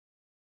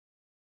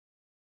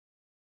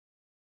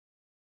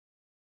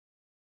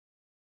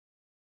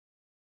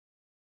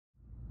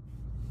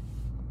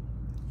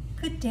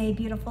Good day,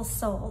 beautiful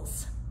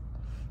souls.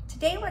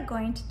 Today we're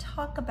going to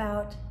talk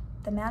about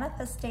the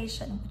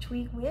manifestation which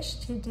we wish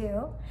to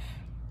do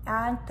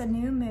at the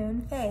new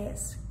moon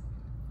phase.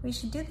 We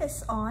should do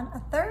this on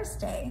a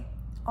Thursday,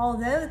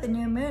 although the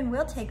new moon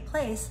will take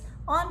place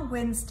on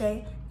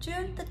Wednesday,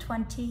 June the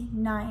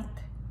 29th.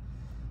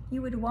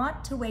 You would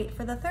want to wait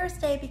for the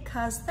Thursday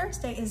because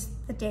Thursday is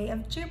the day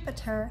of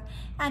Jupiter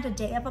and a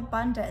day of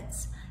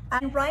abundance.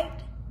 And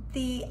write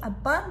the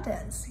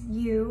abundance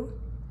you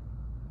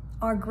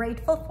are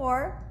grateful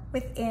for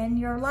within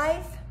your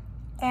life,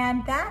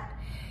 and that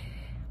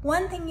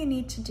one thing you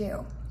need to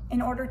do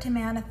in order to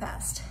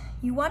manifest.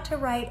 You want to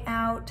write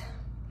out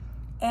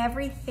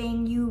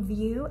everything you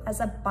view as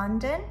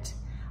abundant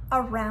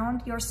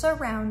around your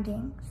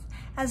surroundings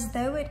as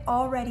though it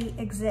already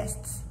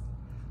exists.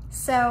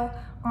 So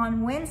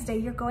on Wednesday,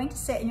 you're going to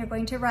sit and you're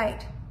going to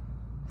write,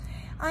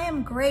 I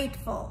am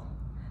grateful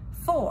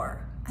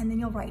for, and then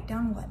you'll write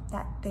down what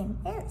that thing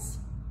is.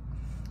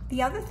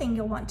 The other thing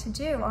you'll want to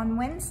do on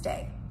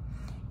Wednesday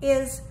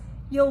is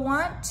you'll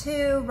want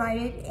to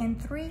write it in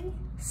 3,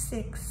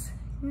 6,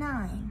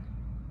 9.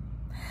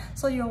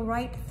 So you'll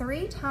write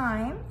 3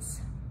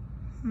 times.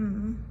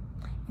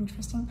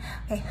 Interesting.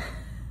 Okay.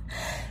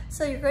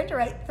 So you're going to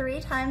write 3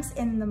 times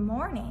in the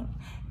morning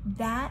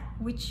that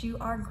which you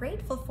are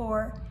grateful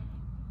for,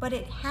 but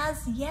it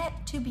has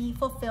yet to be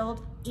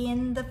fulfilled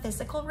in the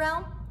physical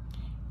realm.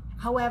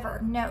 However,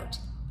 note,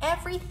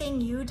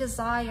 everything you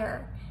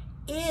desire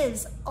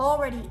is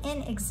already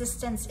in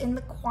existence in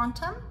the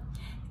quantum.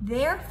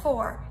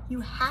 Therefore,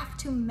 you have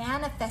to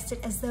manifest it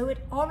as though it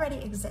already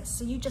exists.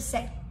 So you just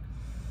say,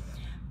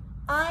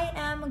 I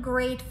am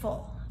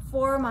grateful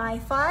for my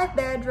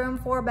 5-bedroom,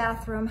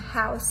 4-bathroom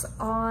house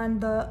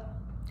on the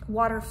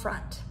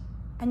waterfront.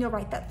 And you'll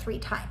write that 3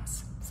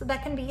 times. So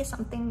that can be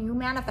something you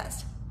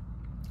manifest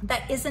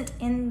that isn't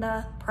in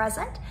the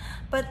present,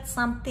 but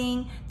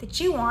something that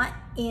you want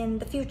in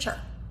the future.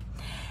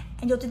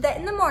 And you'll do that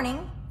in the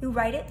morning. You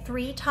write it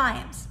 3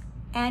 times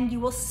and you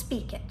will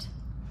speak it.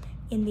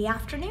 In the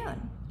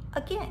afternoon,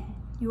 again,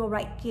 you will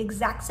write the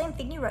exact same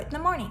thing you wrote in the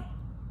morning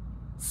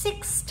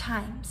 6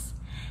 times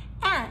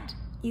and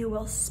you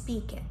will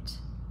speak it.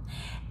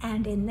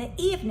 And in the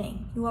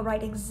evening, you will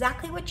write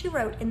exactly what you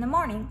wrote in the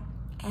morning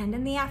and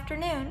in the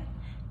afternoon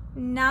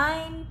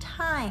 9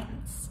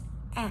 times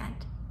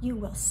and you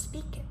will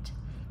speak it.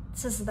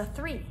 This is the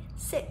 3,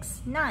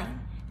 6, 9,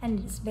 and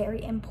it is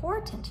very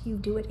important you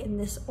do it in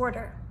this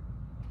order.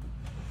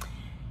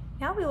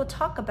 Now we will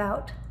talk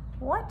about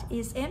what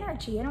is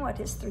energy and what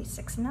is 3,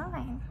 6,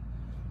 9.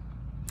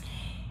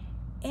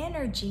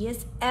 Energy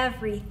is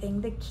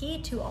everything, the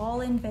key to all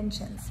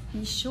inventions.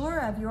 Be sure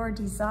of your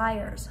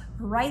desires,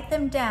 write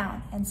them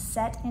down, and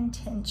set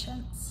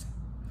intentions.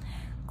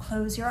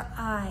 Close your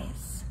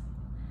eyes,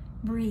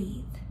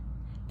 breathe,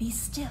 be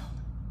still,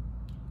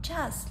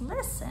 just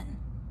listen.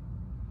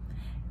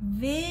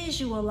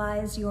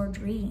 Visualize your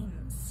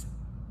dreams.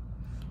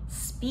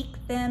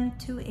 Speak them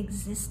to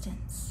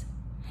existence.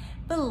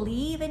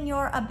 Believe in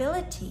your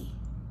ability.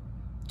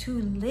 To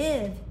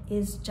live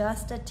is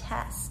just a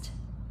test.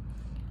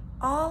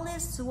 All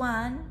is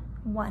one,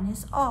 one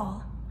is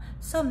all.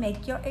 So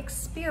make your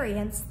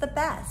experience the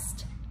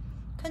best.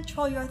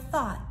 Control your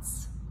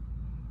thoughts.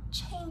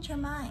 Change your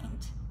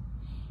mind.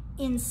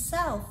 In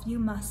self you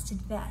must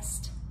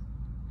invest.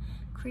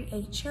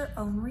 Create your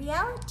own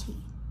reality.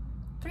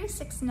 3,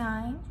 6,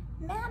 9,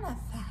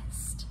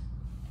 manifest.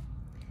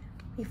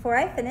 Before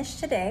I finish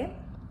today,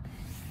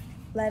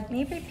 let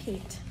me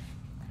repeat.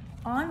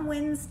 On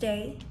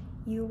Wednesday,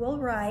 you will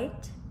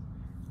write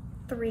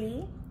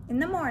 3 in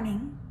the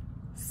morning,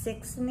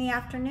 6 in the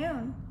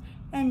afternoon,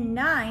 and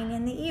 9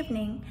 in the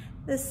evening,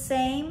 the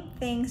same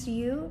things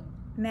you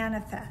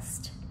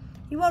manifest.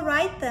 You will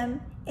write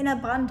them in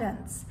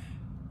abundance,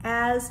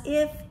 as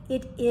if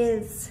it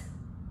is.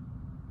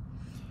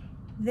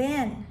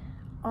 Then,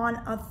 on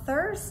a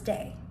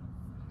Thursday,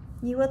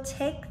 you will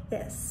take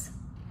this.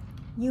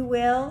 You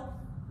will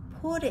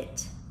put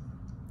it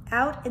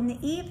out in the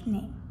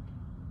evening,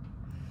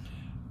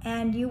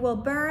 and you will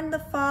burn the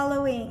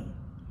following.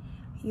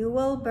 You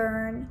will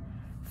burn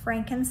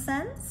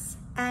frankincense,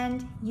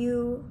 and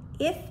you,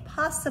 if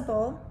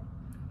possible,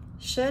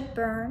 should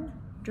burn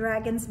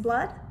dragon's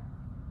blood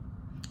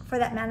for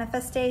that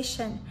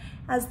manifestation.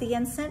 As the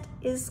incense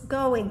is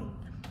going,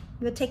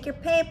 you'll take your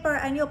paper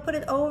and you'll put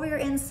it over your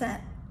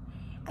incense,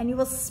 and you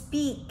will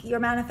speak your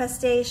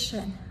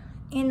manifestation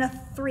in a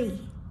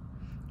 3,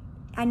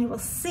 and you will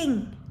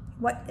sing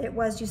what it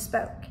was you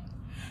spoke.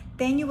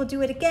 Then you will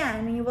do it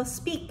again and you will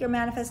speak your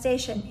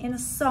manifestation in a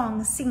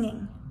song,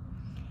 singing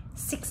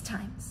 6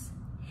 times.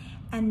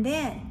 And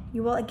then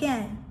you will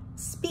again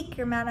speak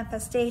your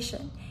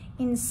manifestation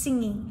in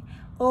singing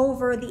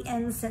over the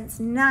incense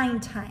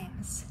 9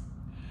 times.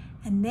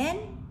 And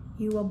then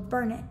you will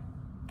burn it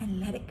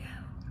and let it go.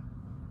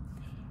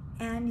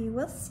 And you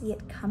will see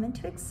it come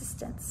into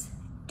existence.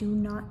 Do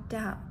not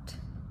doubt.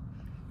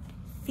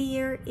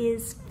 Fear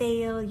is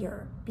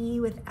failure. Be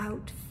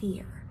without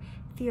fear.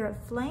 Fear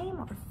of flame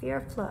or fear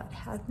of flood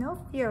hath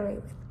no fury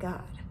with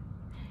God.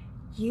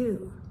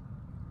 You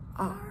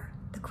are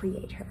the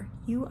creator.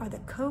 You are the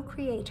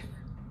co-creator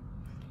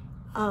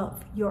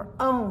of your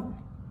own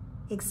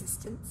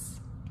existence.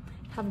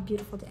 Have a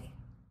beautiful day.